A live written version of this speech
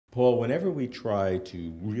Paul, whenever we try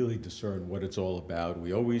to really discern what it's all about,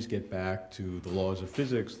 we always get back to the laws of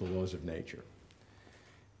physics, the laws of nature.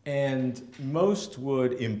 And most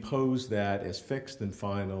would impose that as fixed and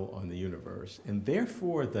final on the universe. And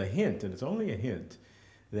therefore, the hint, and it's only a hint,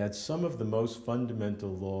 that some of the most fundamental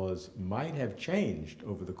laws might have changed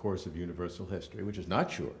over the course of universal history, which is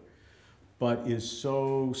not sure, but is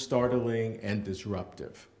so startling and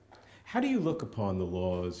disruptive. How do you look upon the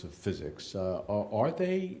laws of physics? Are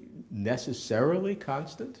they necessarily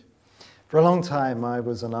constant? For a long time, I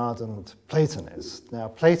was an ardent Platonist. Now,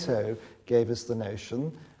 Plato gave us the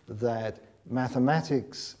notion that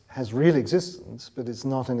mathematics has real existence, but it's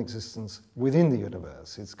not in existence within the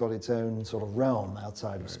universe. It's got its own sort of realm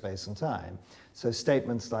outside of space and time. So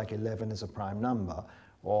statements like 11 is a prime number,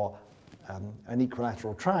 or an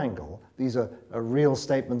equilateral triangle, these are real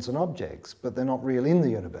statements and objects, but they're not real in the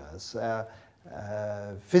universe.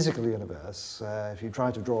 Physical universe, if you try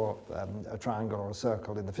to draw a triangle or a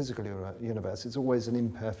circle in the physical universe, it's always an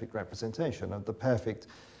imperfect representation of the perfect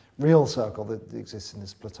real circle that exists in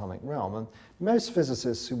this Platonic realm. And most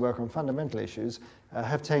physicists who work on fundamental issues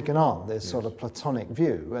have taken on this sort of Platonic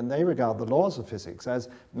view, and they regard the laws of physics as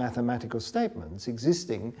mathematical statements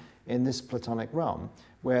existing in this Platonic realm,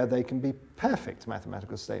 where they can be perfect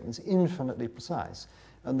mathematical statements, infinitely precise,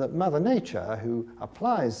 and that Mother Nature, who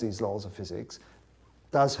applies these laws of physics,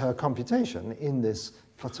 does her computation in this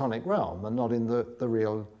Platonic realm and not in the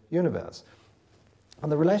real universe.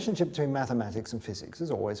 And the relationship between mathematics and physics has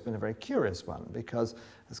always been a very curious one, because,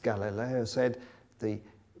 as Galileo said, the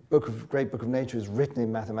Great Book of Nature is written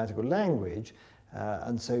in mathematical language,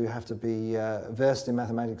 and so you have to be versed in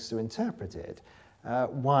mathematics to interpret it.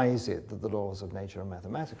 Why is it that the laws of nature are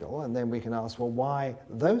mathematical? And then we can ask, well, why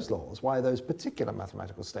those laws? Why those particular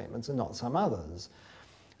mathematical statements and not some others?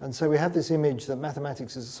 And so we have this image that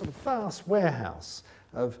mathematics is a sort of vast warehouse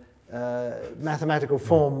of mathematical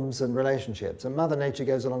forms and relationships, and Mother Nature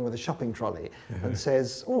goes along with a shopping trolley and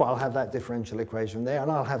says, oh, I'll have that differential equation there, and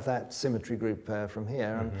I'll have that symmetry group from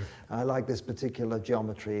here, and I like this particular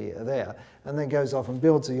geometry there, and then goes off and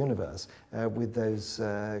builds a universe with those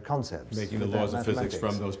concepts. Making the laws of physics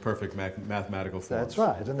from those perfect mathematical forms. That's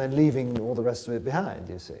right, and then leaving all the rest of it behind,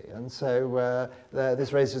 you see. And so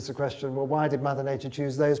this raises the question, well, why did Mother Nature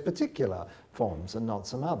choose those particular forms and not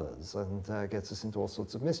some others, and gets us into all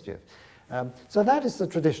sorts of mischief. So that is the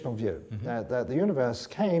traditional view, that the universe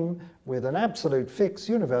came with an absolute fixed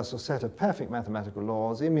universal set of perfect mathematical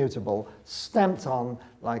laws, immutable, stamped on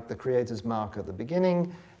like the Creator's mark at the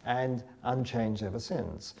beginning, and unchanged ever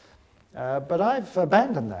since. But I've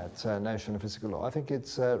abandoned that notion of physical law. I think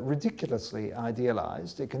it's ridiculously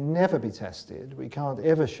idealized. It can never be tested. We can't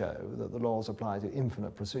ever show that the laws apply to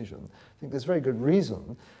infinite precision. I think there's very good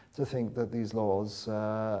reason to think that these laws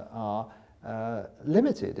are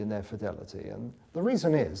limited in their fidelity. And the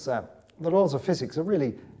reason is that the laws of physics are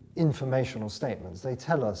really informational statements. They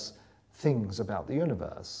tell us things about the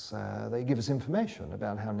universe. They give us information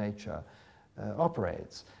about how nature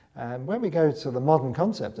operates. And when we go to the modern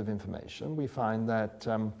concept of information, we find that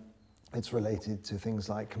it's related to things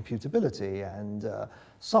like computability and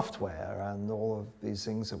software and all of these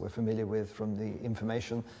things that we're familiar with from the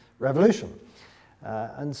information revolution.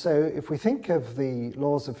 And so if we think of the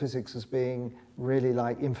laws of physics as being really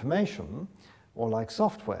like information or like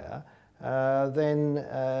software, then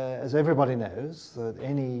as everybody knows, that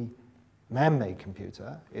any man-made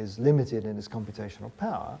computer is limited in its computational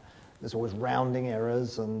power. There's always rounding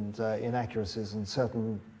errors and inaccuracies and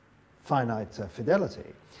certain finite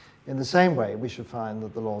fidelity. In the same way, we should find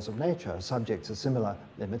that the laws of nature are subject to similar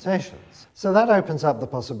limitations. So that opens up the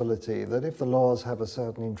possibility that if the laws have a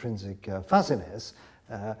certain intrinsic fuzziness,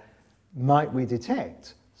 might we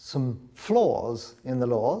detect some flaws in the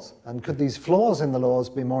laws? And could these flaws in the laws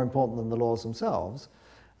be more important than the laws themselves?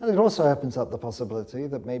 And it also opens up the possibility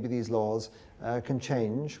that maybe these laws can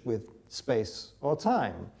change with space or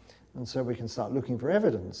time. And so we can start looking for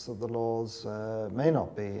evidence that the laws may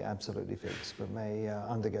not be absolutely fixed, but may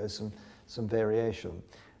undergo some variation.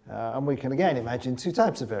 And we can again imagine two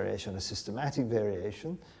types of variation, a systematic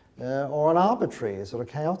variation or an arbitrary, sort of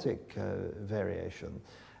chaotic variation.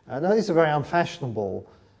 Now these are very unfashionable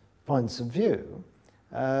points of view,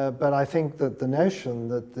 but I think that the notion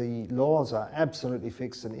that the laws are absolutely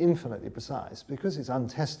fixed and infinitely precise, because it's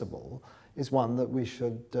untestable, is one that we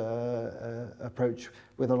should approach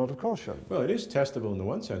with a lot of caution. Well, it is testable in the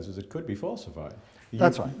one sense, as it could be falsified.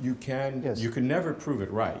 That's right. You can, yes. You can never prove it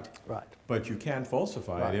right. Right. But you can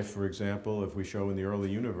falsify right. it if, for example, if we show in the early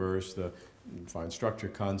universe the fine structure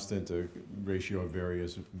constant, a ratio of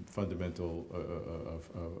various fundamental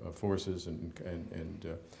forces and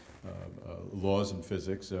laws in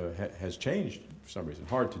physics has changed for some reason.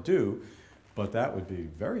 Hard to do, but that would be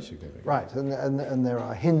very significant. Right, and there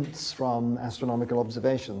are hints from astronomical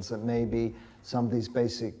observations that maybe some of these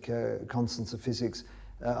basic constants of physics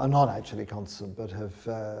are not actually constant, but have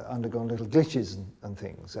undergone little glitches and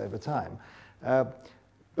things over time.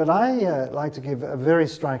 But I like to give a very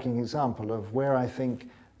striking example of where I think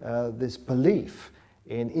this belief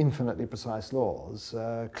in infinitely precise laws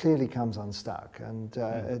clearly comes unstuck. And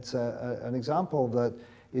it's an example that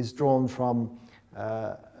is drawn from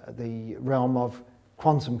the realm of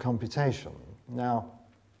quantum computation. Now,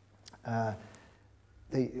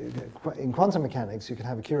 in quantum mechanics, you can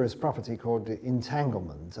have a curious property called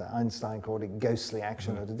entanglement. Einstein called it ghostly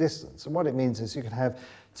action at a distance. And what it means is you can have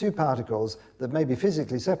two particles that may be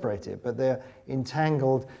physically separated, but they're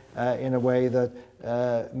entangled in a way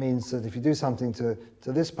that means that if you do something to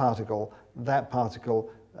this particle, that particle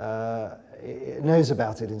knows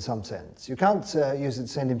about it in some sense. You can't use it to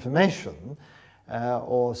send information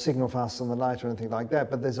or signal faster than light or anything like that,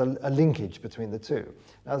 but there's a linkage between the two.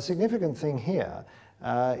 Now, the significant thing here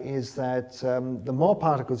is that the more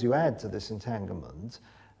particles you add to this entanglement,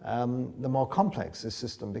 the more complex this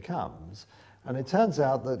system becomes. And it turns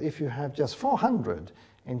out that if you have just 400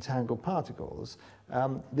 entangled particles,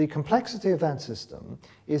 the complexity of that system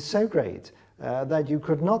is so great that you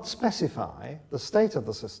could not specify the state of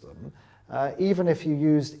the system even if you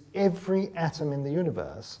used every atom in the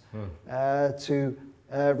universe to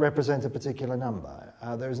represent a particular number.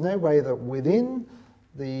 There is no way that within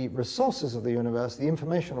the resources of the universe, the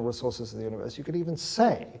informational resources of the universe, you could even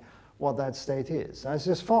say what that state is. Now, it's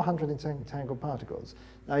just 400 entangled particles.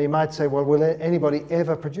 Now, you might say, well, will anybody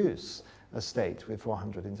ever produce a state with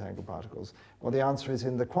 400 entangled particles? Well, the answer is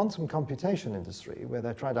in the quantum computation industry, where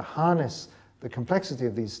they're trying to harness the complexity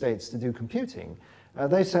of these states to do computing,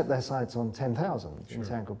 they set their sights on 10,000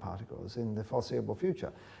 entangled particles in the foreseeable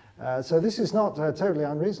future. So this is not totally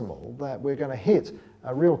unreasonable that we're going to hit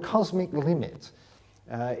a real cosmic limit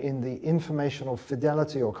in the informational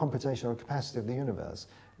fidelity or computational capacity of the universe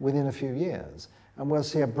within a few years. And we'll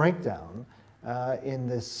see a breakdown in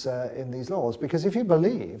these laws. Because if you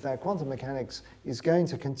believe that quantum mechanics is going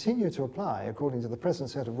to continue to apply according to the present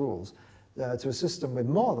set of rules to a system with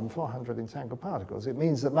more than 400 entangled particles, it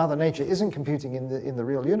means that Mother Nature isn't computing in the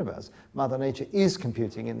real universe. Mother Nature is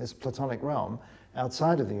computing in this Platonic realm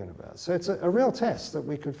outside of the universe. So it's a real test that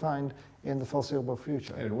we could find in the foreseeable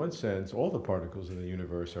future. And in one sense, all the particles in the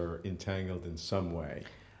universe are entangled in some way.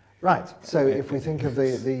 Right. So if we think of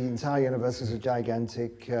the entire universe as a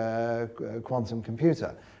gigantic quantum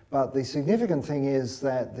computer. But the significant thing is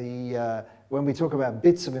that when we talk about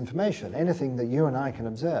bits of information, anything that you and I can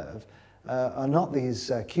observe are not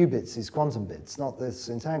these qubits, these quantum bits, not this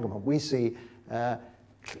entanglement. We see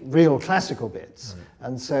real classical bits. Right.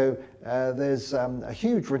 And so there's a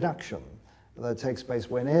huge reduction that takes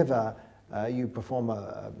place whenever you perform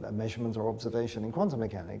a measurement or observation in quantum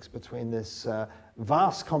mechanics between this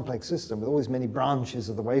vast complex system with all these many branches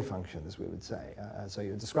of the wave function, as we would say. So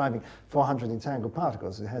you're describing 400 entangled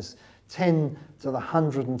particles. It has 10 to the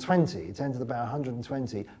 120, 10 to the power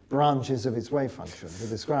 120 branches of its wave function to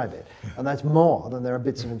describe it. And that's more than there are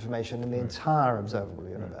bits of information in the entire observable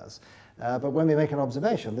universe. But when we make an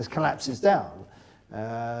observation, this collapses down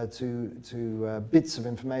to bits of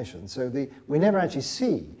information. So we never actually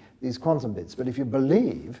see these quantum bits. But if you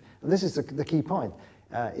believe, and this is the key point,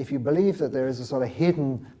 if you believe that there is a sort of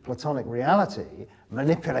hidden Platonic reality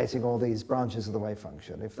manipulating all these branches of the wave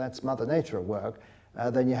function, if that's Mother Nature at work,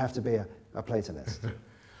 then you have to be a Platonist.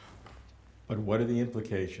 But what are the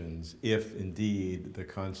implications if indeed the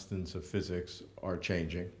constants of physics are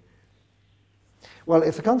changing? Well,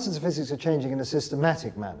 if the constants of physics are changing in a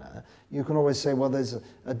systematic manner, you can always say, well, there's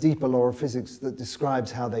a deeper law of physics that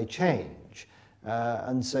describes how they change.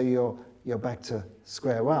 And so you're back to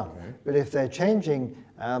square one. Okay. But if they're changing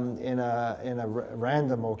in a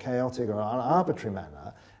random or chaotic or arbitrary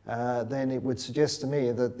manner, then it would suggest to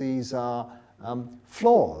me that these are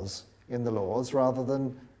flaws in the laws rather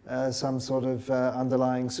than some sort of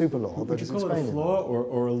underlying super law that is explaining them. Would you call it a flaw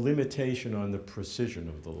or a limitation on the precision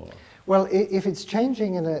of the law? Well, if it's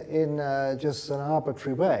changing in just an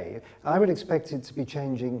arbitrary way, I would expect it to be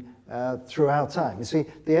changing throughout time. You see,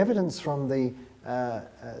 the evidence from the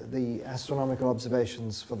astronomical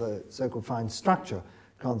observations for the so-called fine structure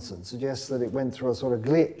constant suggests that it went through a sort of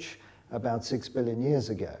glitch about 6 billion years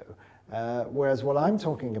ago. Whereas what I'm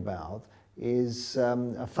talking about is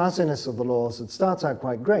a fuzziness of the laws that starts out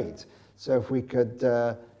quite great. So if we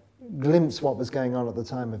could glimpse what was going on at the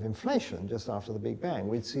time of inflation, just after the Big Bang,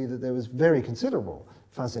 we'd see that there was very considerable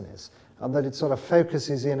fuzziness, and that it sort of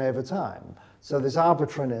focuses in over time. So this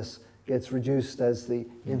arbitrariness gets reduced as the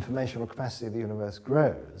informational capacity of the universe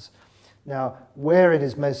grows. Now, where it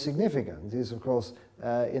is most significant is, of course,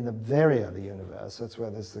 in the very early universe. That's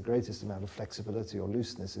where there's the greatest amount of flexibility or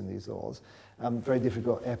looseness in these laws. Very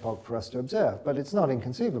difficult epoch for us to observe, but it's not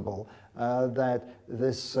inconceivable that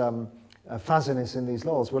this fuzziness in these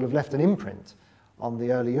laws will have left an imprint on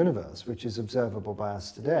the early universe, which is observable by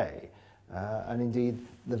us today. And indeed,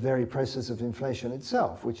 the very process of inflation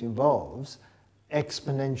itself, which involves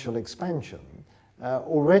exponential expansion,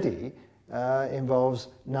 already involves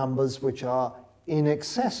numbers which are in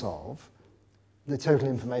excess of the total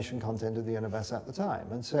information content of the universe at the time.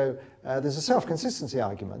 And so there's a self-consistency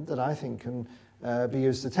argument that I think can be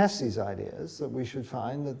used to test these ideas, that we should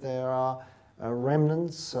find that there are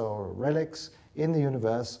remnants or relics in the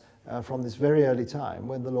universe from this very early time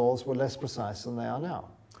when the laws were less precise than they are now.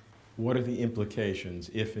 What are the implications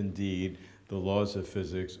if indeed the laws of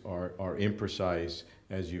physics are imprecise,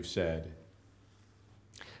 as you've said?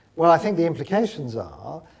 Well, I think the implications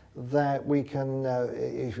are that we can,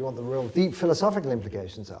 if you want the real deep philosophical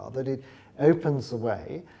implications are, that it opens the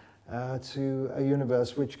way to a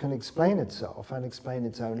universe which can explain itself and explain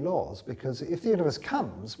its own laws. Because if the universe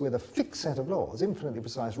comes with a fixed set of laws, infinitely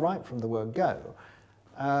precise right from the word go,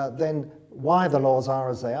 then why the laws are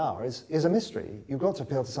as they are is a mystery. You've got to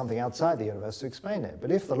appeal to something outside the universe to explain it.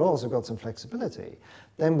 But if the laws have got some flexibility,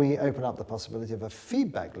 then we open up the possibility of a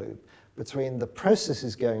feedback loop between the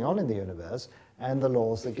processes going on in the universe and the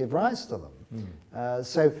laws that give rise to them.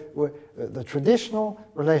 So the traditional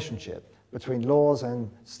relationship between laws and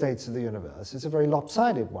states of the universe is a very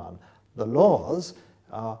lopsided one. The laws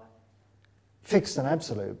are fixed and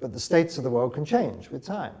absolute, but the states of the world can change with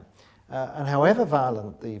time. And however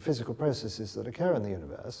violent the physical processes that occur in the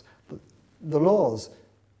universe, the laws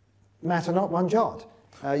matter not one jot.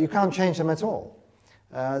 You can't change them at all.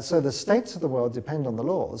 So the states of the world depend on the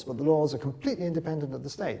laws, but the laws are completely independent of the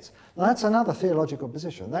states. Now that's another theological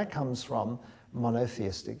position. That comes from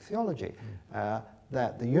monotheistic theology,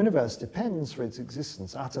 that the universe depends for its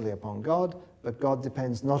existence utterly upon God, but God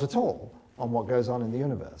depends not at all on what goes on in the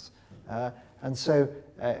universe. And so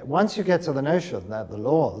once you get to the notion that the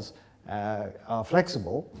laws are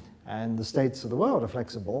flexible and the states of the world are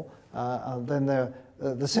flexible, then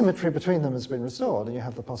the symmetry between them has been restored, and you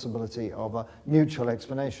have the possibility of a mutual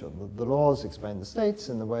explanation. The laws explain the states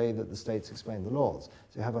in the way that the states explain the laws.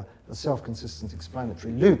 So you have a self-consistent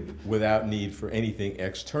explanatory loop. Without need for anything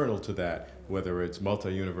external to that, whether it's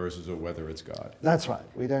multi-universes or whether it's God. That's right.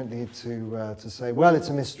 We don't need to say, well, it's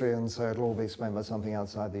a mystery, and so it'll all be explained by something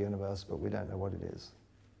outside the universe, but we don't know what it is.